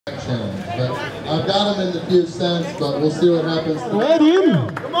challenge. But I've got him in the few cents, but we'll see what happens.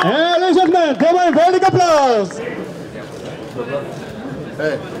 Radim, ladies and gentlemen, kom maar een vrolijk applaus.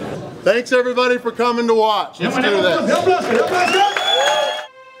 Hey, thanks everybody for coming to watch. Let's do this.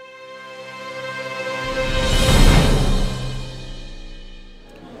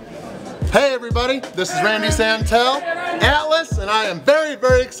 Hey everybody, this is Randy Santel, Atlas, and I am very,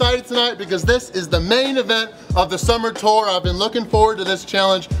 very excited tonight because this is the main event of the summer tour. I've been looking forward to this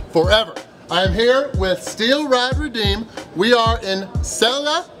challenge forever. I am here with Stari Radim. We are in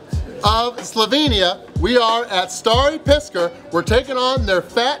Celje of Slovenia. We are at Stari Pisker. We're taking on their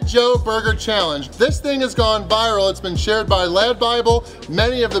Fat Joe Burger Challenge. This thing has gone viral. It's been shared by Lad Bible,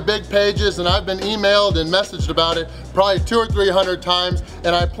 many of the big pages, and I've been emailed and messaged about it probably 200 or 300 times,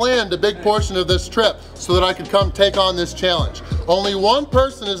 and I planned a big portion of this trip so that I could come take on this challenge. Only one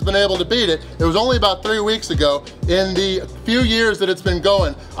person has been able to beat it. It was only about 3 weeks ago in the few years that it's been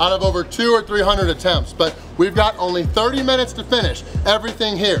going out of over 200 or 300 attempts, but we've got only 30 minutes to finish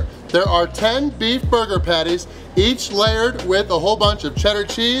everything here. There are 10 beef burger patties, each layered with a whole bunch of cheddar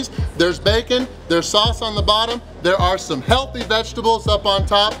cheese. There's bacon, there's sauce on the bottom. There are some healthy vegetables up on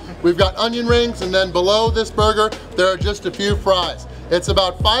top. We've got onion rings, and then below this burger, there are just a few fries. It's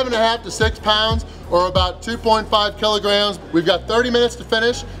about 5.5 to 6 pounds, or about 2.5 kilograms. We've got 30 minutes to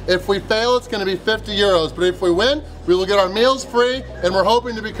finish. If we fail, it's gonna be 50 euros. But if we win, we will get our meals free, and we're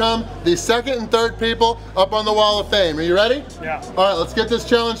hoping to become the second and third people up on the Wall of Fame. Are you ready? Yeah. All right, let's get this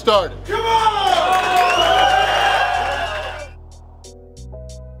challenge started. Come on!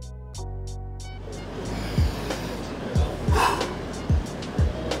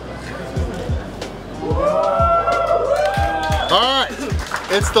 All right,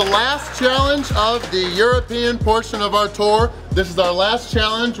 it's the last challenge of the European portion of our tour. This is our last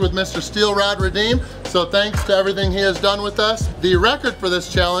challenge with Mr. Stari Radim, so thanks to everything he has done with us. The record for this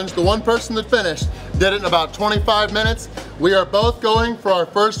challenge, the one person that finished, did it in about 25 minutes. We are both going for our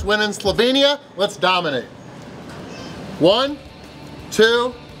first win in Slovenia. Let's dominate. 1,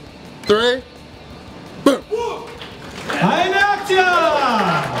 2, 3, boom! Ajde akcija!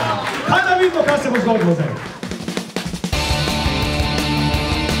 Hajde da vidimo kada se bo zgodilo zdaj.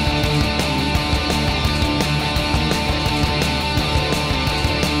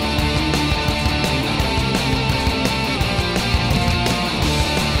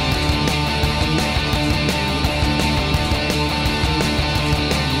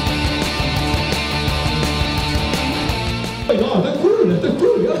 Ja, dat is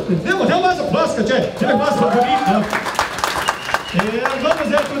cool, ja. Nemo malo plaska, če me malo zagovoriti, no. Dobro,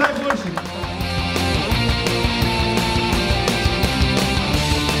 zdaj je to najboljši.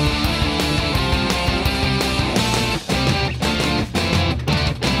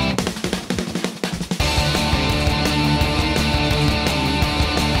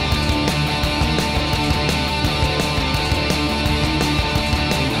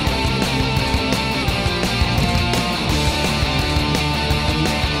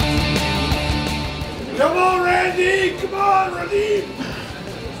 Come on, Randy! Come on, Radim!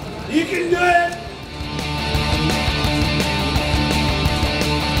 You can do it!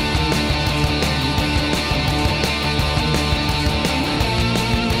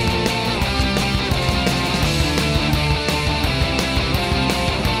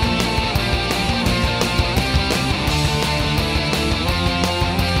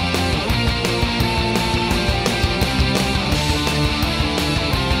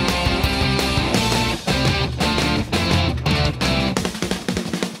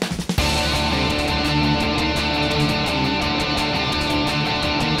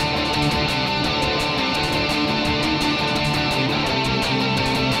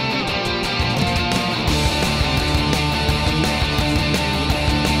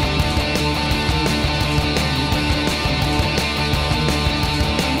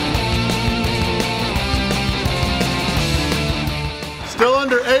 Still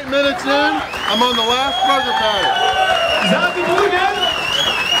under 8 minutes in, I'm on the last burger patty. Zadnji burger.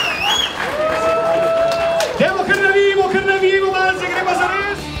 Evo kar navijemo, malo se gremo za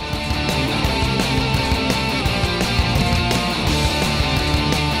res.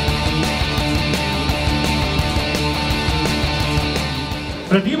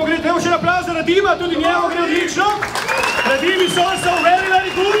 Radimu gre, dajmo še en aplavz za Radima, tudi njemu gre odlično. Radim is also very, very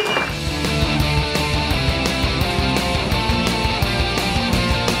good.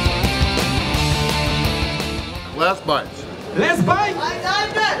 Last bites. Last bite.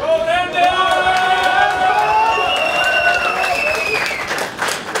 Go, Randy!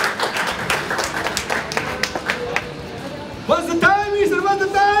 What's the time, mister? What's the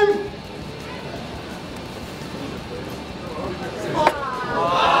time?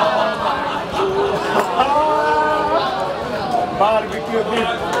 Wow.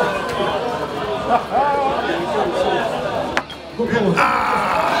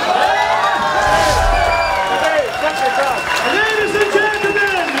 Ladies and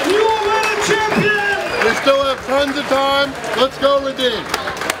gentlemen, you are the champion! We still have tons of time. Let's go, Radim.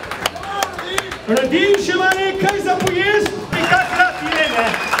 Radim še ima nekaj za pojesti in kak rad je, ne?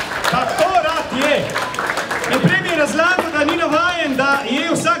 Kako rad je. Naprej mi je razlagal, da ni navajen, da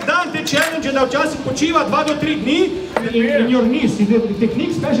je vsak dan te challenge, da včasih počiva 2 do 3 dni. In your knees, the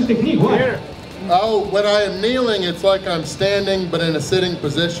technique, special technique, what? Oh, when I am kneeling, it's like I'm standing, but in a sitting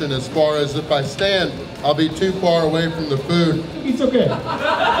position. As far as if I stand, I'll be too far away from the food. It's okay.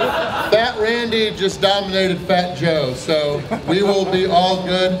 Fat Randy just dominated Fat Joe, so we will be all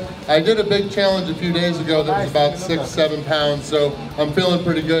good. I did a big challenge a few days ago that was about 6-7 pounds, so I'm feeling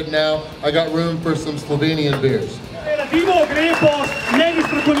pretty good now. I got room for some Slovenian beers. Radimo gre po mnenju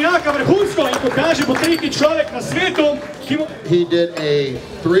strokovnjaka vrhunsko in ko kaže, bo tretji človek na svetu, ki bo... He did a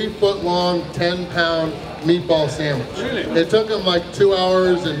 3-foot-long, 10-pound meatball sandwich. Really? It took him like 2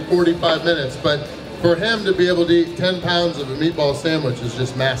 hours and 45 minutes, but for him to be able to eat 10 pounds of a meatball sandwich is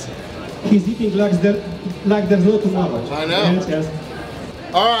just massive. He's eating like there's no tomorrow. I know. Yes, yes.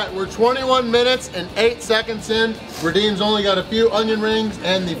 All right, we're 21 minutes and 8 seconds in. Radim's only got a few onion rings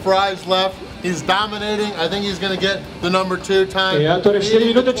and the fries left. He's dominating. I think he's going to get the number 2 time. Ja, torej 4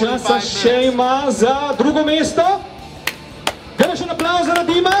 minute časa še ima za drugo mesto. Dajmo še aplavz za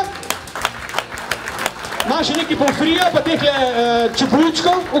Radima. Ima še nekaj pomfrija, pa teh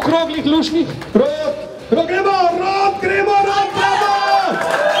čepuljčkov, okroglih, lušnih. Rob, gremo!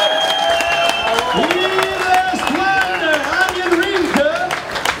 Last one, onion ring.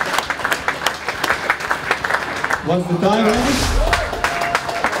 What's the time, Randy?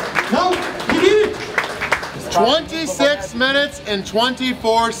 Now, he did it! 26 minutes and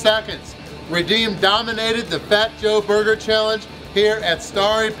 24 seconds. Radim dominated the Fat Joe Burger Challenge here at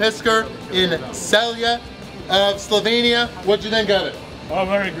Stari Pisker in Celje of Slovenia. What'd you think of it? Oh,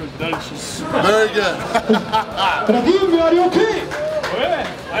 very good, delicious. Very good. Radim, are you okay? Oh, yeah,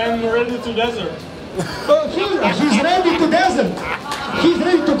 I am ready to desert. He's ready to desert. He's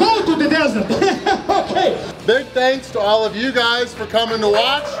ready to go to the desert. Okay. Big thanks to all of you guys for coming to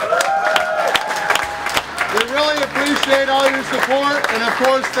watch. We really appreciate all your support, and of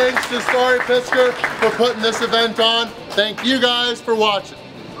course thanks to Stari Pisker for putting this event on. Thank you guys for watching.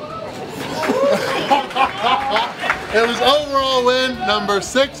 It was overall win number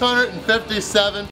 657.